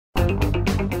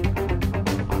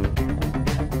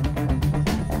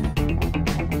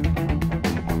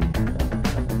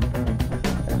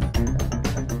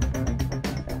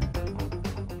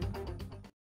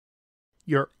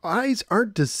your eyes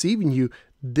aren't deceiving you.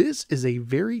 This is a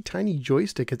very tiny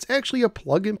joystick. It's actually a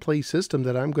plug-and-play system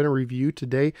that I'm going to review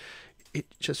today. It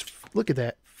just, look at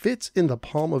that, fits in the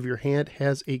palm of your hand,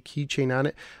 has a keychain on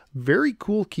it. Very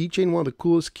cool keychain, one of the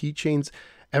coolest keychains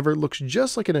ever. Looks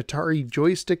just like an Atari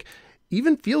joystick.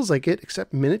 Even feels like it,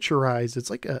 except miniaturized. It's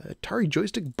like a Atari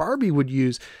joystick Barbie would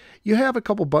use. You have a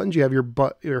couple buttons. You have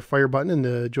your fire button and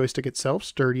the joystick itself,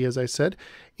 sturdy as I said.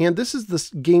 And this is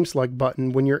the game select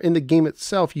button. When you're in the game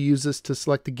itself, you use this to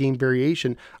select the game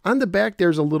variation. On the back,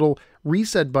 there's a little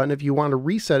reset button if you want to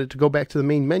reset it to go back to the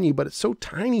main menu, but it's so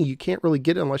tiny you can't really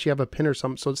get it unless you have a pin or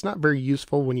something, so it's not very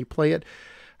useful when you play it.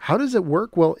 How does it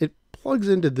work? Well, it plugs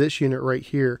into this unit right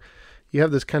here. You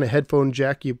have this kind of headphone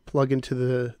jack you plug into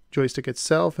the joystick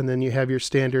itself, and then you have your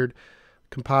standard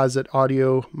composite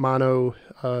audio, mono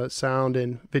sound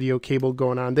and video cable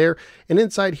going on there. And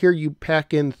inside here you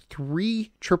pack in 3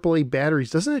 AAA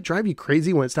batteries. Doesn't it drive you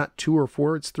crazy when it's not 2 or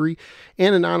 4, it's 3?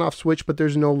 And an on-off switch, but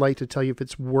there's no light to tell you if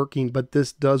it's working, but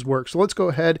this does work. So let's go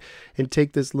ahead and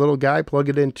take this little guy, plug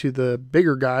it into the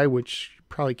bigger guy, which you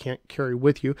probably can't carry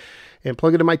with you, and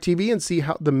plug it in my TV and see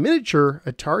how the miniature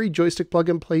Atari joystick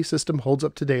plug-and-play system holds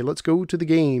up today. Let's go to the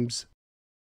games.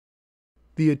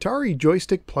 The Atari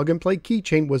joystick plug-and-play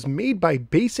keychain was made by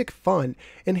Basic Fun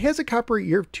and has a copyright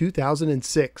year of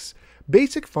 2006.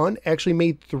 Basic Fun actually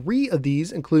made 3 of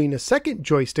these, including a second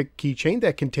joystick keychain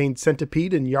that contained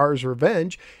Centipede and Yar's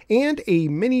Revenge, and a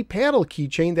mini paddle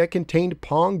keychain that contained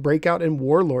Pong, Breakout, and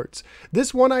Warlords.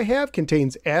 This one I have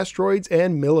contains Asteroids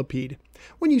and Millipede.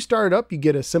 When you start it up, you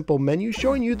get a simple menu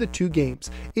showing you the 2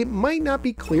 games. It might not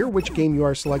be clear which game you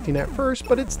are selecting at first,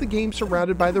 but it's the game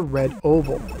surrounded by the red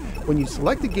oval. When you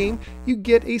select the game, you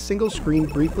get a single screen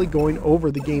briefly going over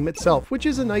the game itself, which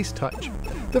is a nice touch.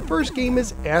 The first game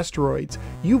is Asteroids.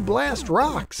 You blast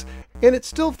rocks! And it's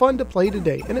still fun to play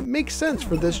today, and it makes sense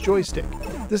for this joystick.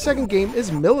 The second game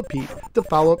is Millipede, the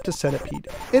follow-up to Centipede.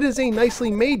 It is a nicely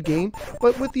made game,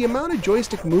 but with the amount of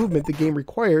joystick movement the game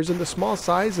requires and the small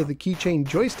size of the keychain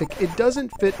joystick, it doesn't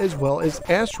fit as well as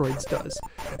Asteroids does.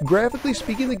 Graphically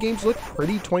speaking, the games look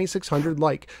pretty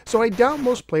 2600-like, so I doubt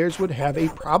most players would have a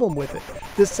problem with it.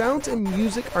 The sounds and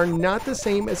music are not the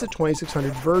same as the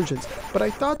 2600 versions, but I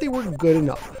thought they were good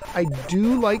enough. I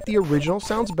do like the original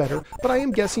sounds better, but I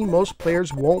am guessing most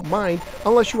players won't mind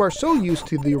unless you are so used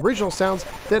to the original sounds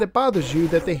that it bothers you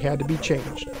that they had to be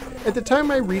changed. At the time of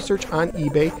my research on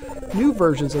eBay, new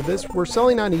versions of this were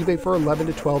selling on eBay for $11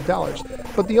 to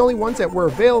 $12, but the only ones that were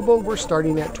available were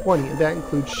starting at $20, and that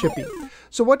includes shipping.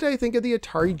 So what did I think of the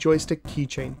Atari joystick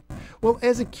keychain? Well,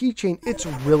 as a keychain, it's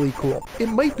really cool. It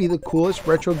might be the coolest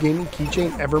retro gaming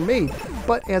keychain ever made,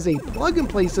 but as a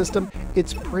plug-and-play system,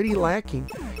 it's pretty lacking.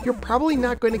 You're probably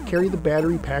not going to carry the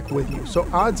battery pack with you, so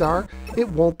odds are it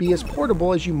won't be as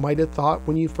portable as you might have thought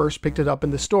when you first picked it up in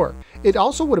the store. It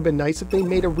also would have been nice if they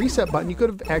made a reset button you could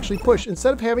have actually pushed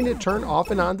instead of having to turn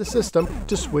off and on the system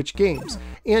to switch games.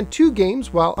 And 2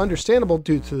 games, while understandable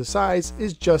due to the size,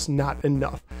 is just not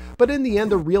enough. But in the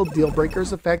end, the real deal breaker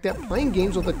is the fact that playing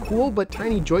games with a cool but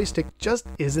tiny joystick just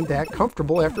isn't that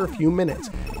comfortable after a few minutes.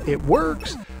 It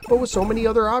works, but with so many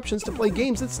other options to play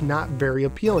games, it's not very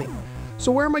appealing.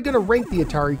 So where am I going to rank the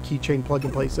Atari keychain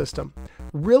plug-and-play system?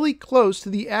 Really close to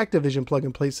the Activision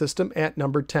plug-and-play system at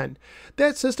number 10.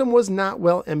 That system was not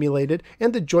well emulated,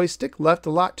 and the joystick left a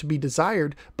lot to be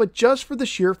desired, but just for the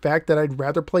sheer fact that I'd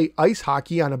rather play ice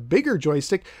hockey on a bigger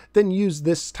joystick than use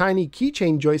this tiny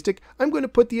keychain joystick, I'm going to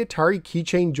put the Atari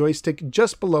keychain joystick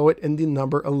just below it in the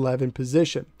number 11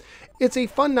 position. It's a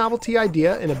fun novelty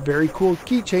idea and a very cool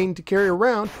keychain to carry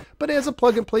around, but as a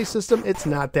plug-and-play system, it's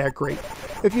not that great.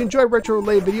 If you enjoy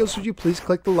retro-related videos, would you please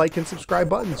click the like and subscribe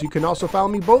buttons. You can also follow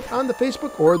me both on the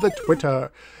Facebook or the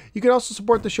Twitter. You can also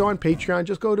support the show on Patreon.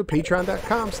 Just go to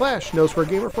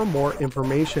patreon.com/NoSwearGamer for more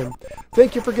information.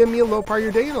 Thank you for giving me a little part of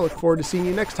your day, and I look forward to seeing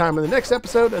you next time in the next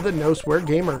episode of the No Swear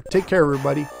Gamer. Take care,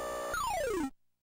 everybody.